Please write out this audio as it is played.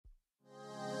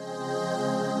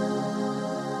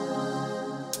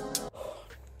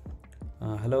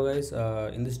Hello guys,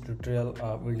 in this tutorial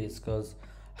we'll discuss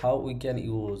how we can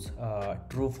use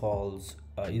true false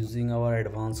using our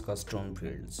advanced custom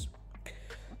fields.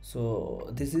 So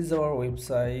this is our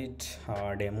website,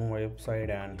 demo website,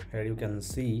 and here you can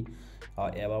see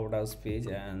about us page,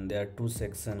 and there are two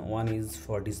sections. One is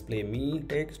for display me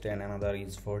text and another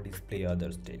is for display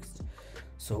others text.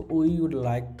 So we would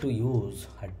like to use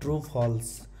a true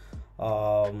false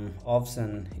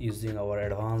option using our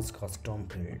advanced custom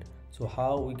field. So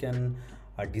how we can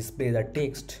display the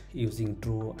text using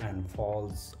true and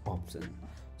false option.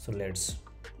 So let's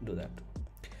do that.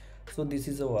 So this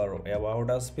is our about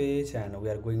us page, and we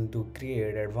are going to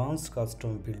create advanced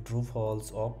custom field true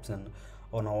false option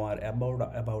on our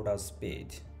about us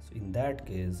page. So in that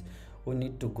case we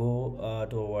need to go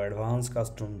to our advanced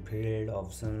custom field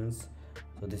options.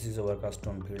 So this is our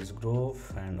custom fields group,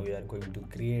 and we are going to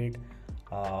create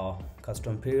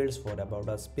custom fields for about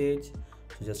us page.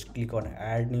 So just click on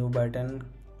add new button.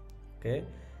 Okay,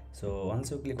 so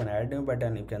once you click on add new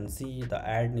button, you can see the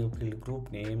add new field group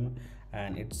name,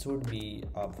 and it should be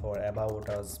for about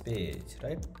us page,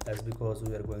 right? That's because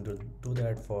we are going to do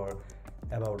that for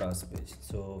about us page.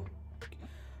 So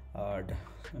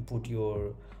put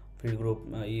your field group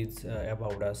is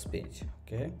about us page.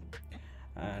 Okay,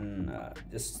 and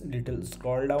just little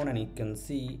scroll down and you can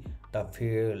see the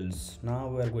fields. Now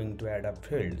we are going to add up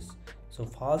fields. So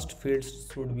first fields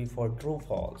should be for true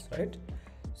false, right?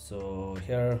 So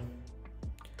here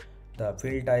the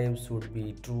field types would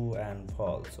be true and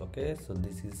false. Okay, so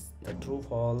this is the true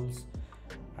false,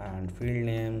 and field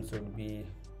name should be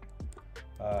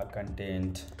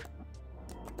content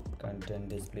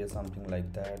display, something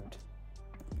like that,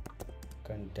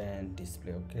 content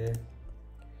display. Okay,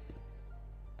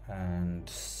 and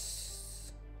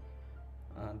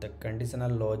the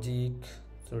conditional logic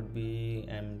should be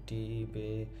empty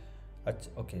pay.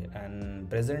 Okay, and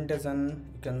presentation,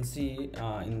 you can see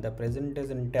in the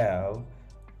presentation tab.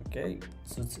 Okay,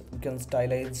 so we can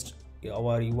stylize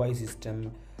our UI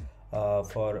system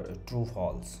for true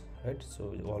false, right?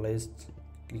 So always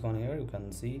click on here, you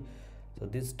can see. So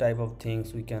this type of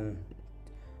things we can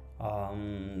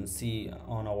see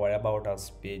on our about us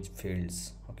page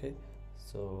fields. Okay,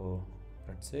 so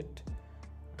that's it.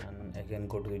 And again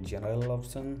go to the general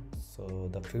option. So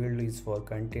the field is for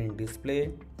content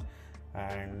display,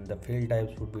 and the field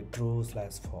types would be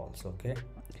true/false. Okay,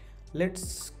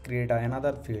 let's create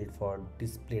another field for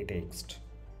display text.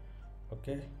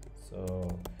 Okay, so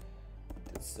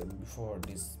this will be for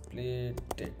display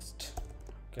text.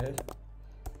 Okay,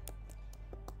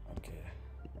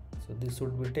 so this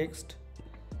would be text.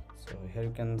 So here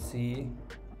you can see,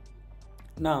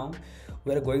 now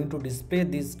we are going to display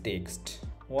this text.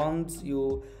 Once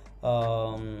you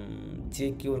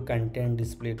check your content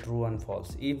display true and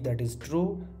false, if that is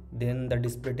true, then the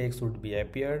display text would be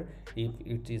appeared. If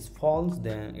it is false,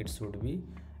 then it should be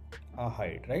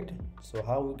hide, right? So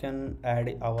how we can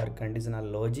add our conditional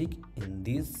logic in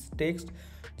this text?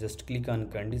 Just click on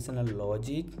conditional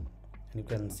logic, and you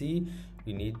can see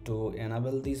we need to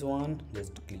enable this one.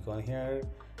 Just click on here,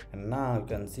 and now you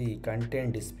can see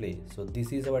content display. So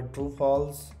this is our true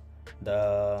false.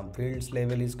 The fields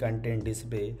label is content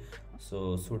display,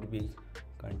 so should be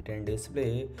content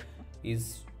display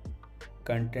is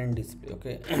content display.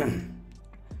 Okay,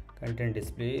 content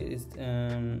display is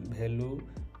value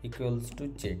equals to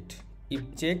checked.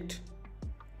 If checked,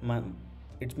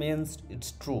 it means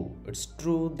it's true. It's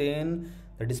true, then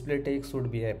the display text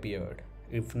should be appeared.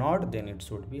 If not, then it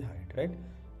should be hide, right?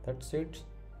 That's it.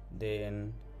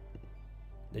 Then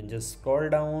just scroll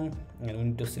down, and we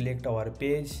need to select our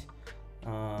page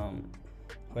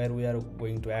where we are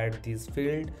going to add this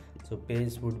field. So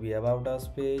page would be about us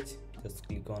page. Just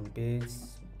click on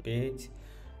page,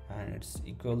 and it's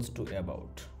equals to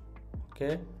about.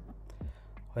 Okay,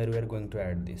 where we are going to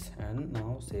add this, and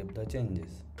now save the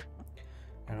changes.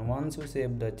 And once you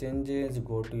save the changes,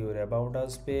 go to your about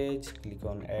us page, click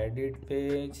on edit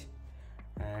page,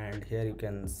 and here you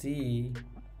can see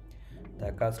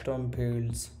the custom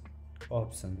fields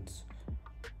options.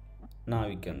 Now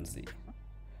you can see.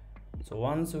 So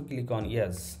once you click on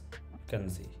yes, you can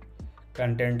see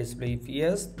content display. If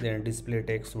yes, then display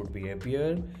text would be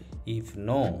appear. If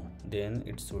no, then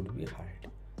it should be hide.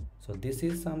 So this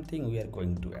is something we are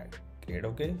going to add. Great.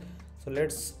 Okay, so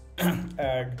let's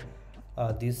add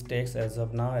this text as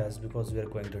of now, as because we are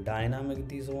going to dynamic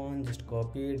this one. Just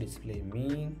copy display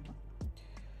me.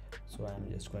 So I'm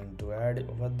just going to add it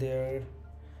over there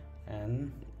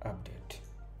and update.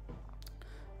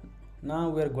 Now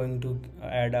we are going to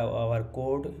add our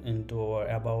code into our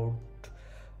about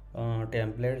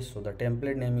template. So the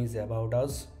template name is about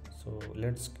us. So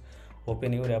let's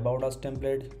open your about us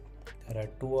template. There are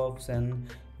two options.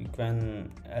 You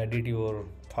can edit your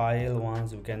file.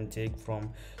 Once you can check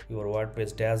from your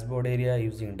WordPress dashboard area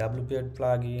using WP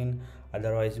plugin.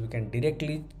 Otherwise you can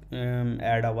directly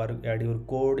add your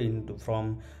code into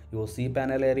from your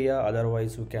cPanel area.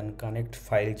 Otherwise you can connect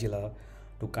FileZilla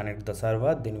to connect the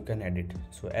server, then you can edit.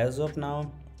 So as of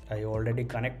now I already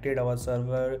connected our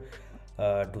server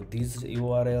to this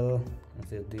URL,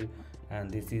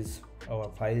 and this is our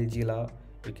FileZilla.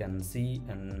 You can see,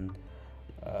 and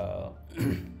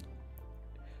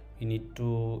you need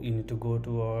to go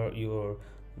to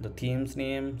the themes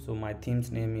name. So my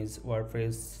themes name is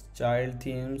WordPress child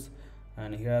themes,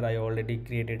 and here I already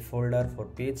created folder for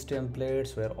page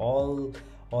templates where all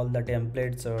the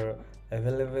templates are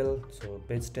available. So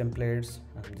page templates,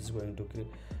 I'm just going to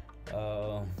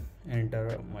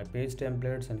enter my page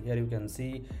templates, and here you can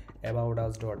see about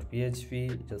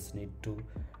us.php. Just need to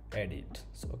edit.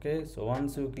 So okay, so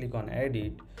once you click on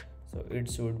edit, so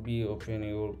it should be open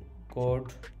your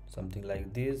code something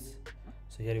like this.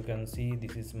 So here you can see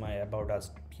this is my about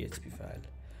us php file.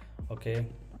 Okay,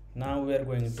 now we are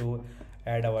going to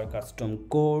add our custom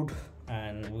code,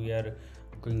 and we are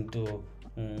going to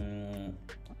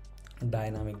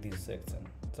dynamic this section,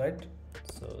 right?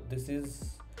 So this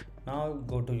is, now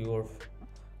go to your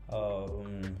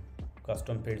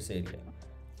custom page area,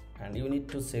 and you need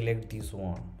to select this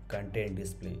one, content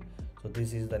display. So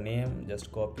this is the name,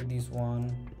 just copy this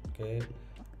one. Okay,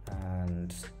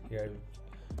 and here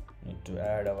need to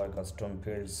add our custom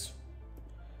fields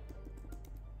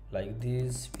like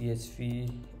this: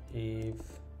 php if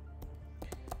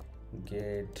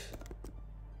get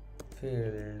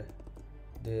field,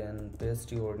 then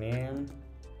paste your name,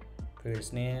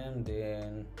 field's name,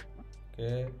 then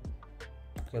okay,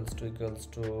 equals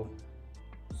to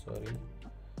sorry,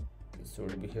 this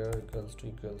should be here, equals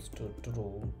to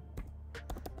true,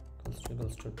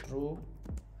 equals to true,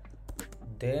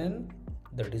 then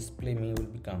the display me will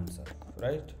become up,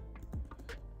 right?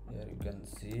 Here you can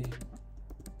see.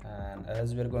 And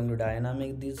as we are going to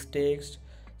dynamic this text,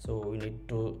 so we need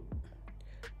to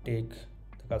take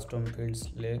the custom fields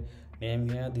name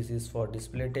here. This is for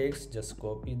display text. Just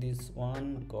copy this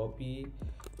one, copy,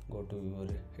 go to your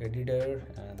editor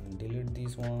and delete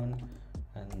this one,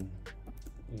 and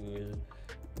you will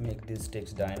make this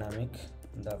text dynamic.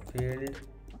 The field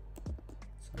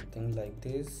something like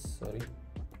this, sorry,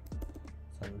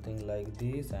 something like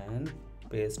this, and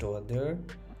paste over there,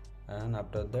 and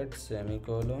after that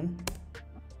semicolon.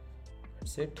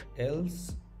 That's it.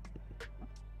 Else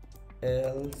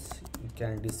you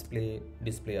can display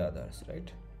others,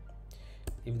 right?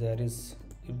 If there is,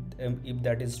 if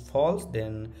that is false,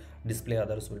 then display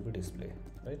others will be displayed,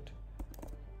 right?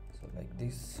 So like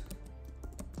this.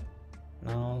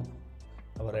 Now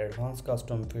our advanced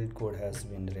custom field code has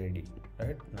been ready,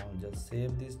 right? Now just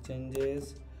save these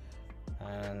changes,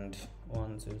 and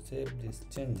once you save these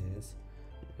changes,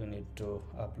 you need to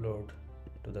upload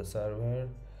to the server. You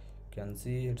can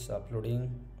see it's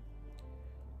uploading.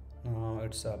 Now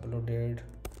it's uploaded.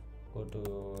 Go to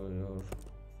your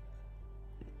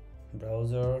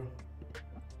browser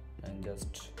and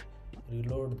just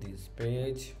reload this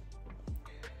page.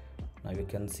 Now you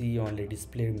can see only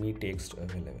display me text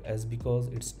available, as because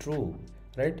it's true,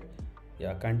 right?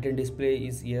 Yeah, content display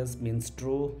is yes means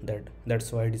true,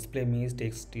 that's why display me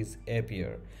text is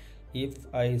appear. If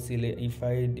I select, if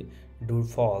I do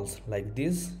false like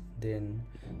this, then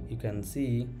you can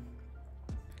see,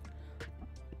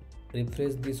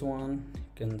 refresh this one, you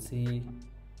can see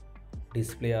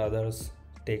display others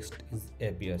text is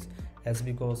appears, as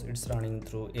because it's running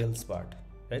through else part,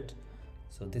 right?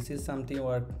 So this is something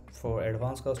work for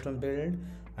advanced custom build.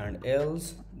 And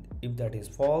else, if that is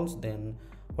false, then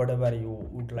whatever you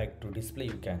would like to display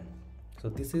you can. So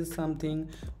this is something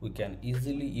we can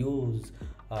easily use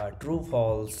true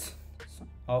false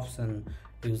option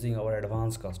using our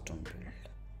advanced custom build.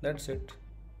 That's it.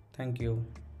 Thank you.